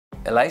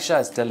Elisha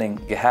is telling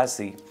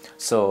Gehazi,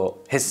 so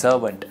his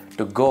servant,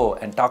 to go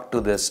and talk to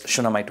this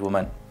Shunammite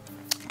woman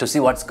to see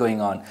what's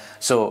going on.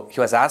 So he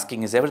was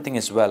asking, is everything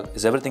is well?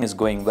 Is everything is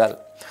going well?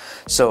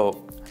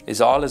 So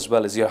is all is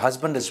well? Is your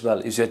husband is well?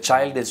 Is your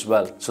child is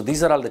well? So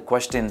these are all the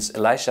questions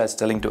Elisha is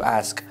telling to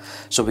ask.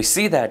 So we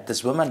see that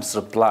this woman's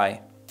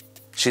reply,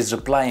 she's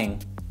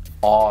replying,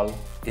 all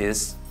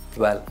is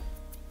well.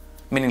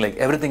 Meaning like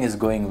everything is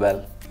going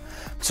well.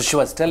 So she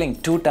was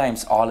telling 2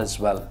 times all is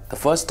well. The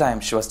first time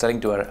she was telling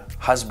to her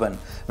husband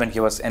when he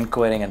was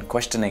inquiring and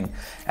questioning.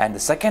 And the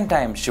second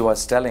time she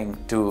was telling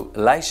to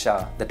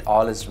Elisha that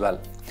all is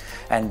well.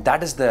 And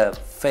that is the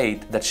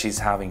faith that she's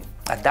having.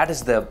 And that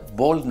is the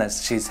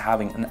boldness she's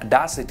having, an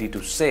audacity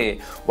to say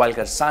while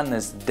her son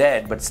is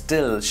dead, but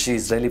still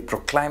she's really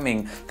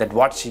proclaiming that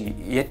what she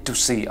yet to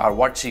see or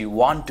what she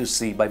want to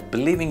see by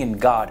believing in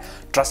God,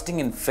 trusting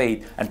in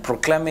faith and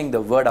proclaiming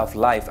the word of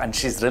life. And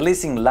she's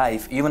releasing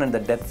life even in the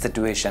death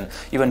situation.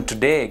 Even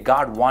today,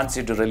 God wants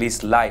you to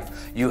release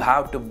life. You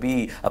have to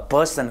be a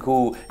person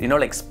who,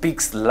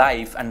 speaks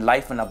life and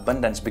life in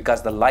abundance,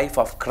 because the life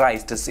of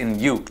Christ is in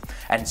you.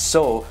 And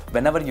so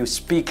whenever you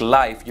speak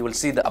life, you will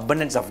see the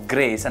abundance of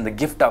grace and the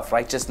gift of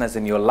righteousness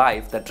in your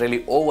life that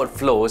really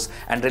overflows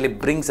and really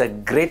brings a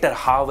greater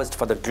harvest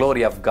for the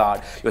glory of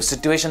God. Your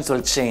situations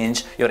will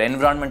change, your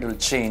environment will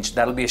change,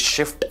 there will be a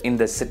shift in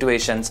the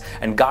situations,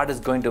 and God is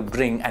going to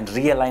bring and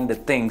realign the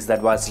things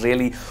that was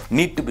really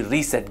need to be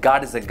reset.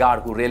 God is a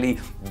God who really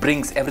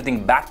brings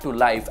everything back to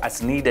life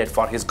as needed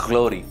for His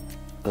glory.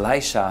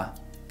 Elisha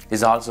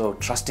is also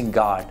trusting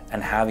God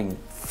and having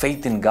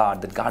faith in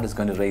God that God is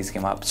going to raise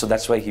him up. So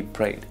that's why he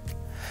prayed.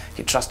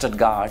 He trusted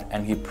God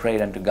and he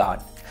prayed unto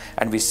God.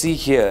 And we see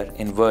here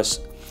in verse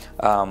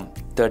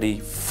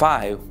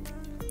 35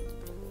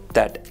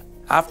 that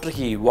after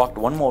he walked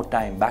one more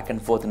time back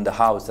and forth in the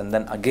house, and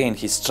then again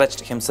he stretched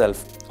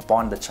himself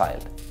upon the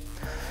child.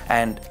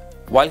 And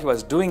while he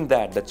was doing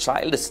that, the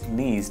child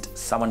sneezed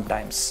 7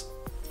 times.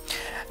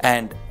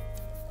 And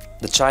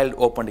the child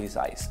opened his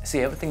eyes. See,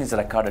 everything is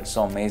recorded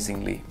so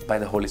amazingly by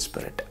the Holy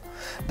Spirit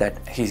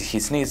that he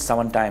sneezed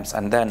 7 times,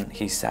 and then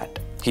he sat.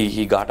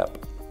 He got up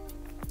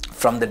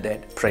from the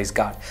dead. Praise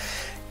God.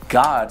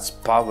 God's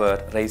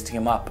power raised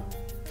him up.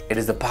 It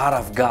is the power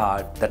of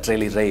God that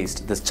really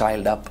raised this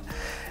child up.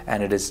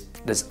 And it is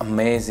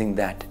amazing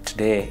that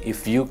today,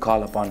 if you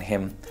call upon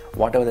Him,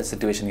 whatever the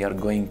situation you are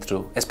going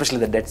through, especially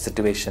the death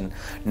situation,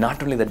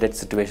 not only the death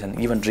situation,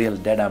 even real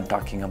dead I'm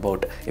talking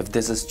about. If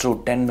this is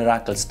true, 10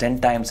 miracles, 10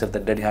 times if the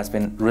dead has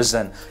been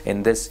risen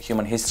in this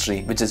human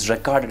history, which is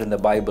recorded in the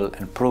Bible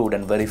and proved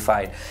and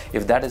verified.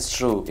 If that is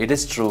true, it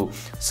is true.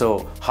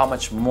 So how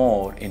much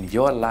more in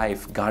your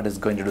life God is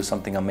going to do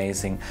something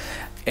amazing.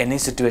 Any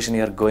situation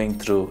you are going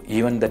through,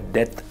 even the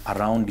death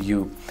around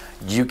you,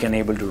 you can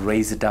able to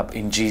raise it up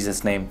in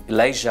Jesus' name.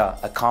 Elijah,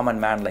 a common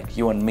man like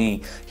you and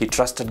me, he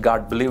trusted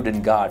God, believed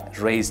in God,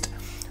 raised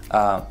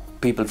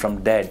people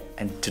from dead.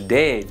 And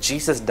today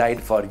Jesus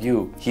died for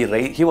you. He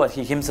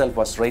himself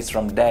was raised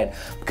from dead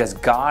because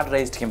God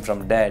raised him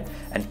from dead.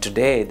 And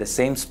today the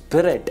same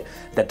Spirit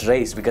that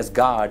raised, because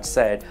God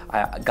said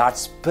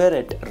God's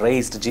Spirit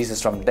raised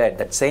Jesus from dead,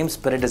 that same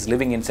Spirit is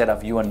living inside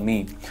of you and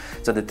me.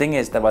 So the thing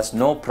is, there was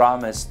no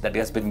promise that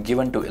has been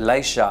given to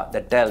Elisha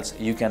that tells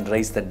you can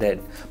raise the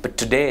dead. But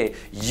today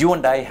you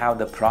and I have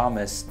the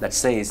promise that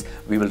says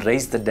we will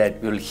raise the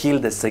dead, we will heal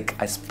the sick.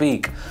 I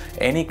speak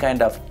any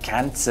kind of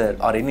cancer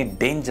or any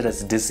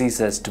dangerous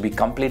diseases to be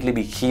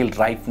completely healed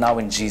right now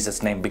in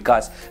Jesus' name,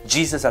 because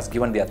Jesus has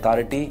given the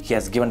authority, He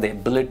has given the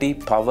ability,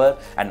 power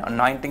and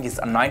anointing. His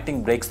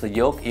anointing breaks the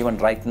yoke. Even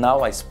right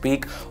now I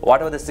speak,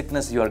 whatever the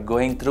sickness you are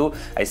going through,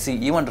 I see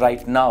even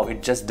right now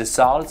it just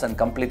dissolves and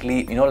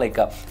completely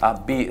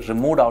be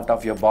removed out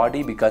of your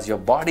body, because your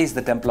body is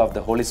the temple of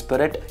the Holy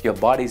Spirit. Your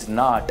body is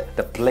not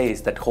the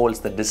place that holds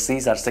the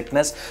disease or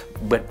sickness,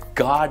 but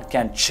God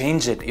can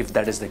change it if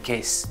that is the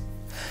case.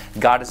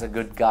 God is a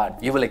good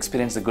God. You will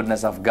experience the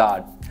goodness of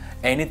God.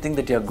 Anything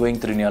that you are going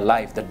through in your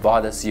life that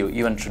bothers you,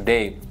 even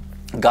today,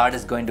 God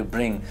is going to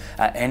bring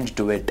an end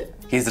to it.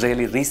 He's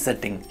really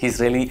resetting. He's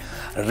really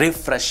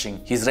refreshing.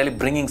 He's really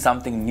bringing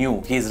something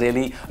new. He's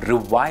really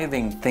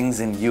reviving things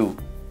in you,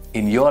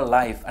 in your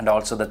life, and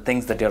also the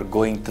things that you're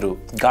going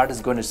through. God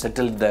is going to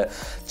settle the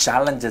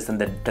challenges and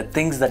the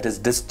things that is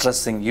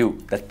distressing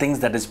you, the things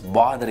that is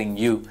bothering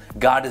you.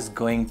 God is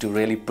going to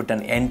really put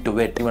an end to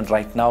it. Even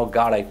right now,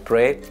 God, I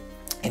pray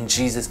in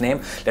Jesus'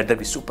 name, let there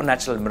be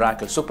supernatural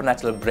miracle,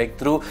 supernatural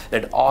breakthrough.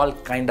 Let all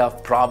kind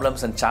of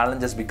problems and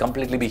challenges be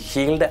completely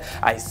healed.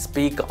 I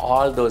speak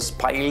all those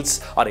piles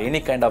or any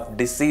kind of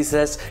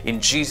diseases in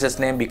Jesus'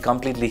 name be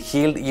completely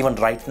healed even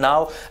right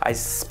now. I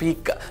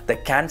speak the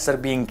cancer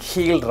being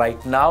healed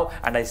right now,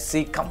 and I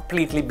see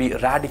completely be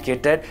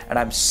eradicated. And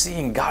I'm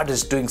seeing God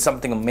is doing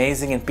something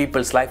amazing in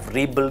people's life,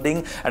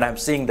 rebuilding. And I'm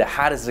seeing the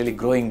hair is really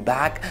growing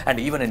back. And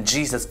even in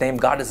Jesus' name,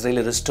 God is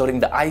really restoring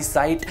the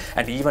eyesight.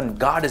 And even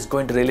God is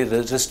going to to really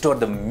restore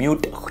the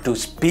mute to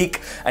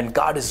speak, and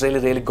God is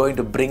really going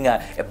to bring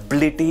a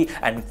ability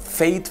and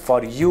faith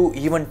for you,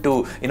 even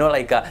to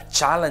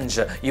challenge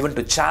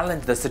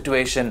the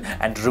situation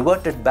and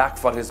revert it back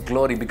for His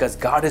glory, because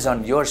God is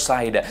on your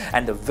side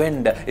and the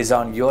wind is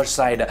on your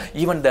side.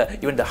 Even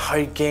the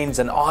hurricanes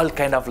and all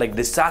kind of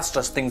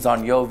disastrous things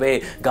on your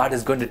way, God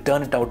is going to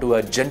turn it out to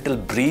a gentle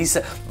breeze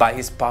by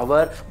His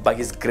power, by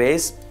His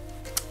grace.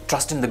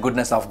 Trust in the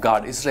goodness of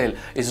God.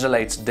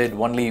 Israelites did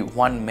only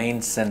one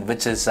main sin,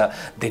 which is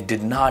they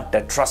did not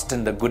trust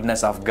in the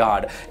goodness of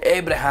God.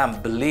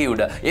 Abraham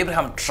believed.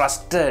 Abraham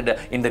trusted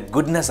in the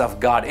goodness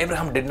of God.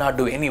 Abraham did not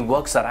do any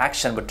works or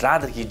action, but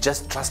rather he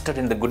just trusted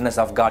in the goodness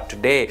of God.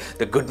 Today,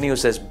 the good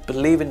news is,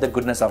 believe in the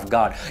goodness of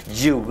God.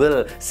 You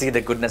will see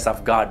the goodness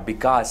of God,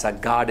 because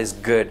God is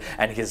good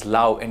and His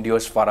love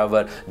endures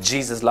forever.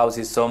 Jesus loves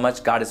you so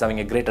much. God is having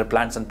a greater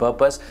plans and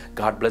purpose.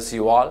 God bless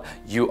you all.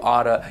 You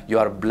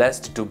are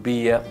blessed to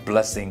be a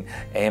blessing.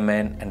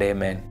 Amen and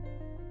amen.